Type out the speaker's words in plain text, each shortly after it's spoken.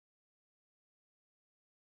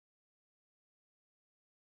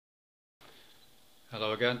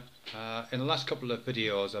Hello again. In the last couple of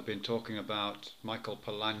videos I've been talking about Michael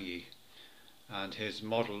Polanyi and his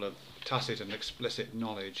model of tacit and explicit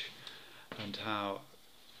knowledge, and how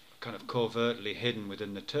kind of covertly hidden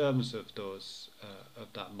within the terms of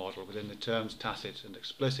that model, within the terms tacit and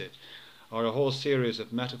explicit, are a whole series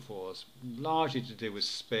of metaphors, largely to do with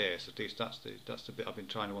space. At least that's the bit I've been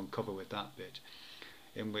trying to uncover with that bit,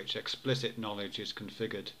 in which explicit knowledge is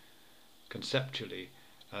configured conceptually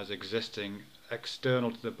as existing external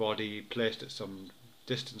to the body, placed at some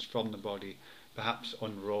distance from the body, perhaps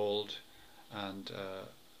unrolled and,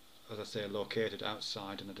 as I say, located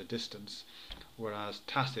outside and at a distance, whereas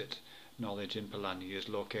tacit knowledge in Polanyi is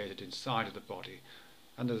located inside of the body,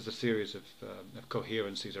 and there's a series of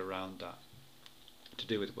coherencies around that to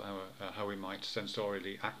do with how we might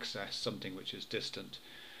sensorially access something which is distant,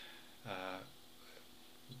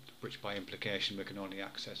 which by implication we can only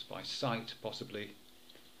access by sight, possibly.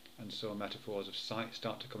 And so metaphors of sight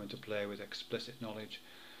start to come into play with explicit knowledge,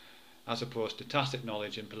 as opposed to tacit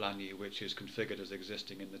knowledge in Polanyi, which is configured as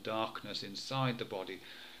existing in the darkness inside the body.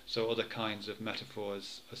 So other kinds of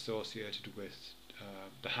metaphors associated with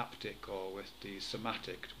the haptic or with the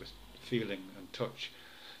somatic, with feeling and touch,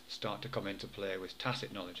 start to come into play with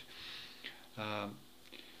tacit knowledge.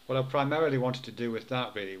 What I primarily wanted to do with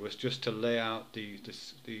that really was just to lay out the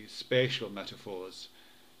spatial metaphors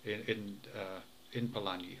in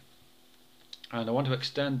Polanyi. And I want to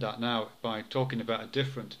extend that now by talking about a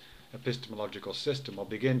different epistemological system. I'll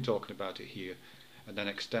begin talking about it here and then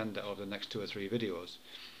extend that over the next 2 or 3 videos.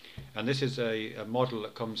 And this is a model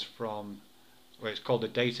that comes from, well, it's called the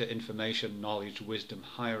Data Information Knowledge Wisdom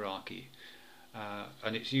Hierarchy.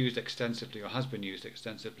 And it's used extensively, or has been used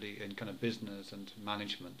extensively, in kind of business and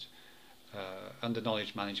management and the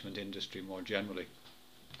knowledge management industry more generally.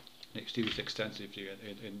 It's used extensively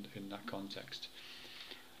in that context.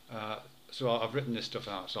 So I've written this stuff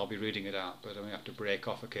out, so I'll be reading it out, but I may have to break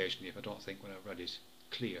off occasionally if I don't think what I've read is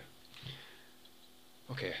clear.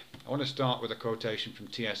 Okay, I want to start with a quotation from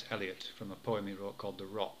T.S. Eliot from a poem he wrote called The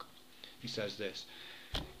Rock. He says this.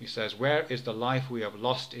 He says, "Where is the life we have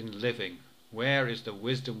lost in living? Where is the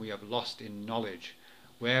wisdom we have lost in knowledge?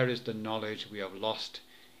 Where is the knowledge we have lost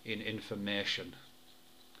in information?"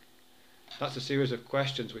 That's a series of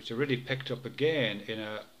questions which are really picked up again in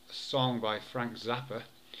a song by Frank Zappa,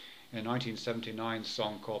 in a 1979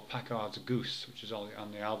 song called Packard's Goose, which is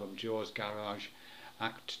on the album Joe's Garage,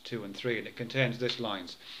 Act 2 and 3, and it contains this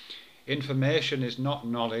lines: "Information is not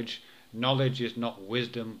knowledge, knowledge is not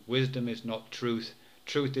wisdom, wisdom is not truth,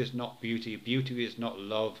 truth is not beauty, beauty is not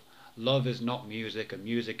love, love is not music, and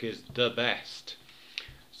music is the best,"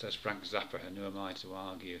 says Frank Zappa, and who am I to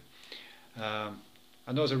argue?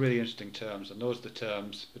 And those are really interesting terms, and those are the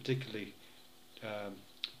terms, particularly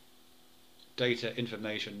data,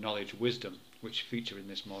 information, knowledge, wisdom, which feature in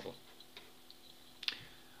this model.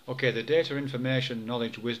 Okay, the data, information,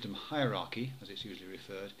 knowledge, wisdom hierarchy, as it's usually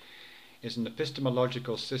referred, is an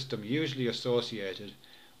epistemological system usually associated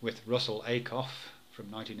with Russell Ackoff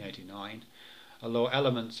from 1989, although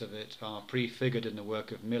elements of it are prefigured in the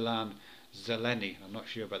work of Milan Zeleny, I'm not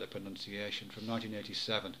sure about the pronunciation, from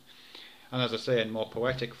 1987, and as I say, in more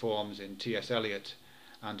poetic forms in T.S. Eliot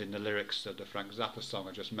and in the lyrics of the Frank Zappa song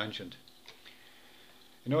I just mentioned.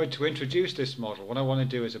 In order to introduce this model, what I want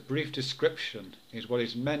to do is a brief description is what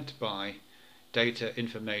is meant by data,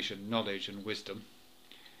 information, knowledge and wisdom,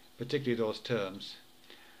 particularly those terms.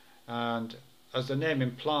 And as the name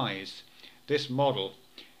implies, this model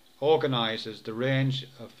organizes the range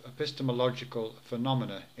of epistemological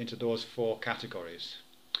phenomena into those 4 categories.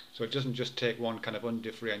 So it doesn't just take one kind of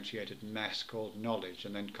undifferentiated mess called knowledge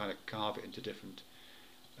and then kind of carve it into different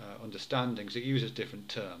understandings. It uses different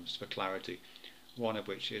terms for clarity, one of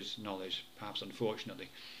which is knowledge, perhaps unfortunately.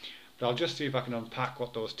 But I'll just see if I can unpack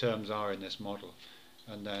what those terms are in this model,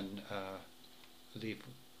 and then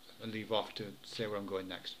leave off to say where I'm going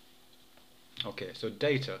next. Okay, so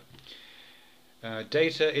data.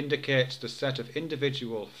 Data indicates the set of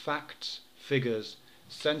individual facts, figures,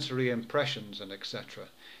 sensory impressions, and etc.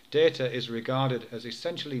 Data is regarded as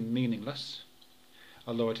essentially meaningless,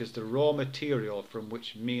 although it is the raw material from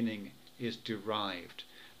which meaning is derived.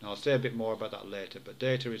 Now I'll say a bit more about that later, but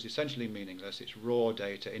data is essentially meaningless. It's raw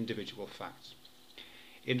data, individual facts.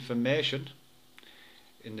 Information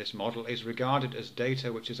in this model is regarded as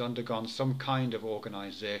data which has undergone some kind of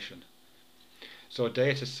organization. So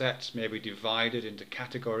data sets may be divided into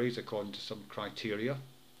categories according to some criteria.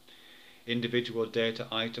 Individual data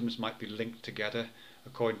items might be linked together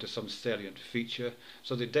according to some salient feature,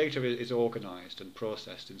 so the data is organized and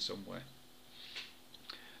processed in some way.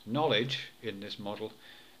 Knowledge in this model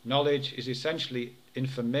Knowledge is essentially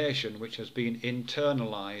information which has been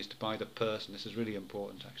internalized by the person. This is really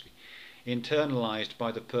important, actually. Internalized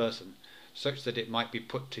by the person such that it might be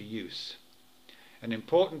put to use. An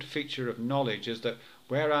important feature of knowledge is that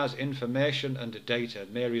whereas information and data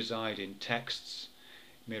may reside in texts,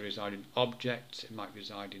 may reside in objects, it might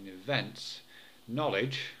reside in events,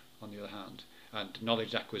 knowledge, on the other hand, and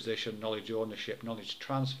knowledge acquisition, knowledge ownership, knowledge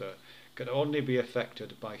transfer can only be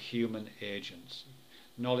effected by human agents.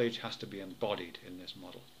 Knowledge has to be embodied in this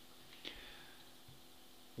model.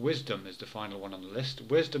 Wisdom is the final one on the list.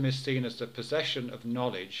 Wisdom is seen as the possession of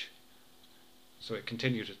knowledge, so it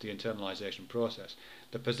continues with the internalization process.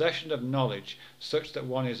 The possession of knowledge such that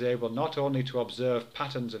one is able not only to observe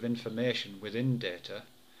patterns of information within data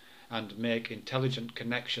and make intelligent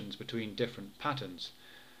connections between different patterns,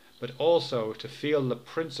 but also to feel the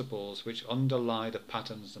principles which underlie the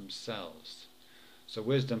patterns themselves. So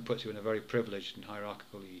wisdom puts you in a very privileged and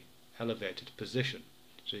hierarchically elevated position,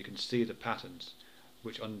 so you can see the patterns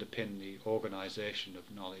which underpin the organization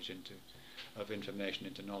of knowledge of information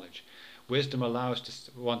into knowledge. Wisdom allows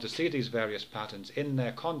one to see these various patterns in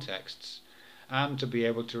their contexts and to be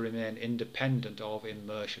able to remain independent of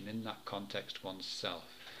immersion in that context oneself.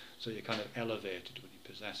 So you're kind of elevated when you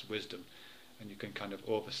possess wisdom, and you can kind of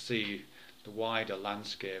oversee the wider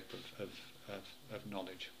landscape of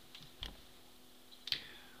knowledge.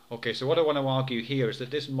 Okay, so what I want to argue here is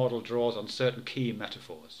that this model draws on certain key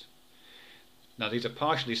metaphors. Now these are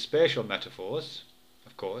partially spatial metaphors,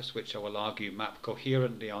 of course, which I will argue map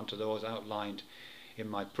coherently onto those outlined in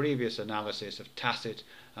my previous analysis of tacit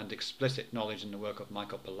and explicit knowledge in the work of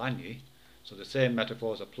Michael Polanyi. So the same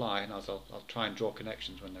metaphors apply, and I'll try and draw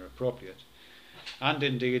connections when they're appropriate. And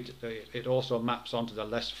indeed, it also maps onto the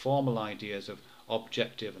less formal ideas of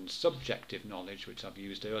objective and subjective knowledge, which I've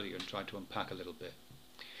used earlier and tried to unpack a little bit.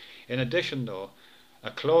 In addition, though,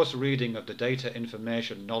 a close reading of the data,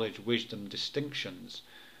 information, knowledge, wisdom distinctions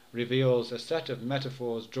reveals a set of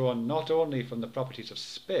metaphors drawn not only from the properties of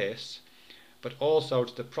space, but also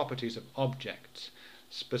to the properties of objects,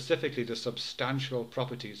 specifically the substantial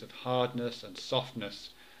properties of hardness and softness,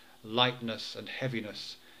 lightness and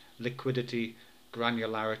heaviness, liquidity,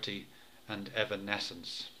 granularity, and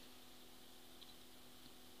evanescence.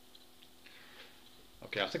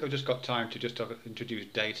 Okay, I think I've just got time to just introduce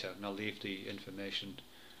data, and I'll leave the information,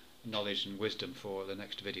 knowledge and wisdom for the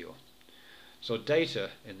next video. So data,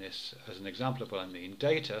 in this, as an example of what I mean,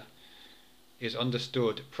 data is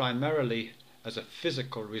understood primarily as a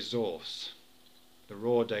physical resource, the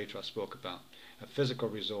raw data I spoke about, a physical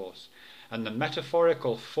resource, and the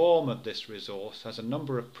metaphorical form of this resource has a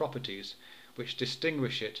number of properties which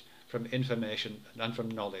distinguish it from information and from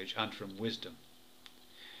knowledge and from wisdom.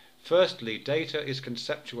 Firstly, data is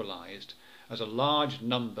conceptualized as a large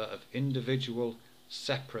number of individual,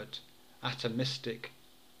 separate, atomistic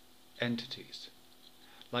entities,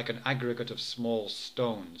 like an aggregate of small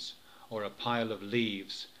stones or a pile of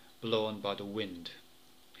leaves blown by the wind.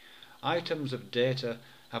 Items of data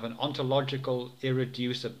have an ontological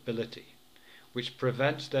irreducibility, which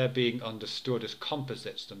prevents their being understood as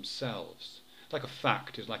composites themselves. Like a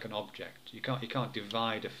fact is like an object. You can't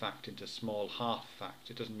divide a fact into small half facts.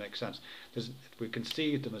 It doesn't make sense. We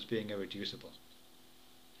conceive them as being irreducible.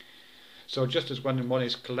 So just as when one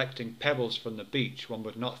is collecting pebbles from the beach, one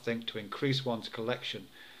would not think to increase one's collection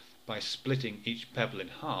by splitting each pebble in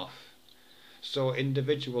half, so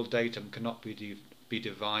individual datum cannot be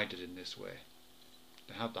divided in this way.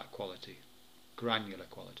 They have that quality, granular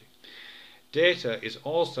quality. Data is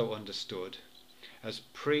also understood as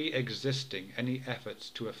pre-existing any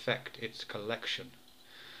efforts to affect its collection.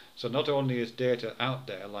 So not only is data out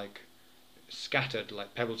there, like scattered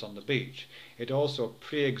like pebbles on the beach, it also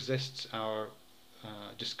pre-exists our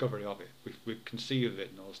discovery of it. We conceive of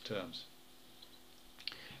it in those terms.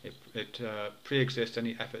 It pre-exists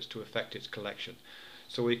any efforts to affect its collection.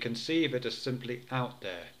 So we conceive it as simply out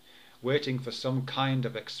there, waiting for some kind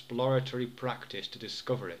of exploratory practice to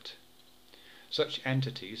discover it. Such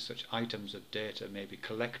entities, such items of data may be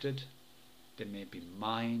collected, they may be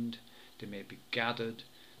mined, they may be gathered,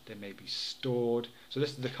 they may be stored. So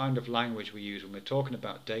this is the kind of language we use when we're talking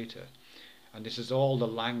about data, and this is all the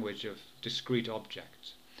language of discrete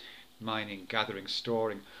objects: mining, gathering,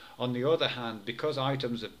 storing. On the other hand, because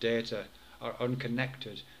items of data are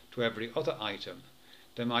unconnected to every other item,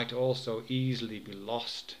 they might also easily be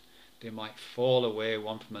lost, they might fall away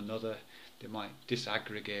one from another, they might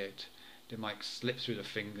disaggregate, they might slip through the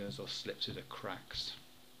fingers or slip through the cracks.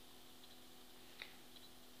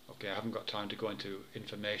 Okay, I haven't got time to go into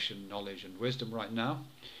information, knowledge and wisdom right now,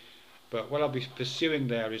 but what I'll be pursuing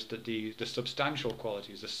there is that the substantial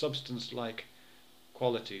qualities, the substance-like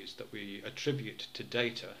qualities that we attribute to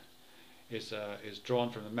data is drawn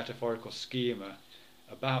from a metaphorical schema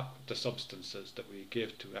about the substances that we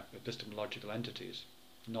give to epistemological entities,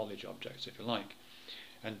 knowledge objects if you like.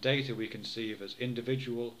 And data we conceive as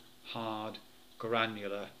individual, hard,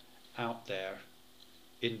 granular, out there,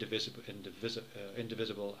 indivisible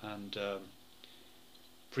and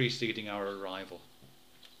preceding our arrival.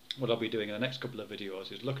 What I'll be doing in the next couple of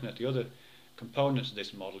videos is looking at the other components of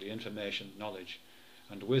this model, the information, knowledge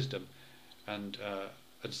and wisdom, and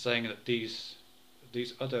saying that these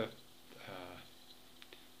other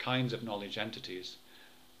kinds of knowledge entities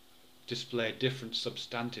display different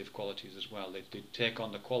substantive qualities as well. They take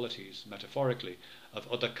on the qualities, metaphorically,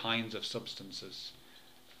 of other kinds of substances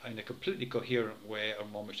in a completely coherent way,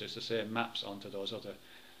 and one which, as I say, maps onto those other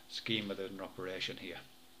schema that are in operation here.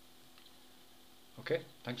 Okay,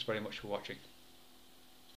 thanks very much for watching.